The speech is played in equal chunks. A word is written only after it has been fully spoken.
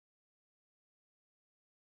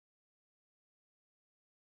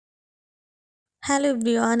Hello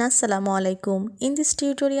everyone, Assalamu alaikum. In this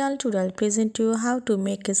tutorial, today I'll present to you how to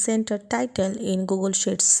make a center title in Google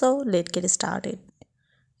Sheets. So let's get started.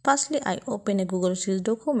 Firstly, I open a Google Sheets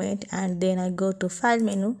document and then I go to File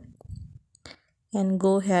menu and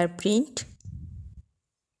go here Print.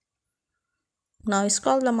 Now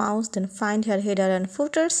scroll the mouse, then find here Header and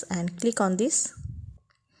Footers and click on this.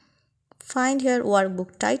 Find here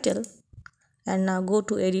Workbook Title and now go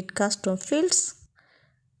to Edit Custom Fields.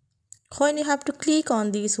 When you have to click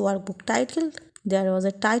on this workbook title, there was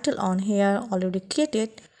a title on here already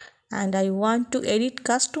created and I want to edit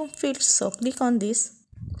custom fields, so click on this.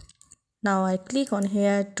 Now I click on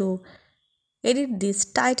here to edit this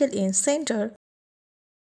title in center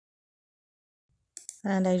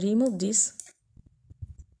and I remove this,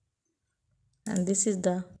 and this is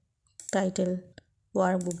the title,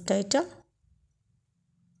 workbook title,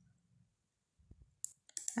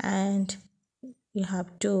 and you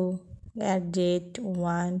have to add date,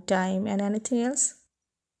 one, time and anything else,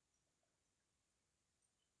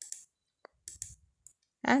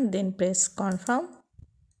 and then press confirm.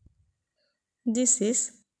 This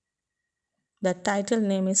is the title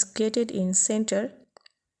name is created in center,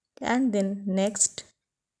 and then next,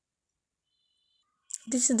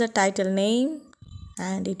 this is the title name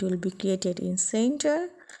and it will be created in center.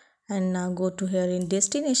 And now go to here in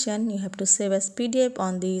destination, you have to save as PDF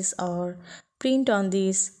on this or print on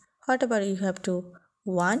this, whatever you have to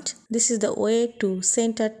want. This is the way to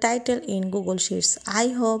center title in Google Sheets. I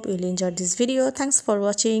hope you'll enjoy this video. Thanks for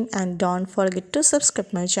watching and don't forget to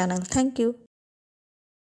subscribe my channel. Thank you.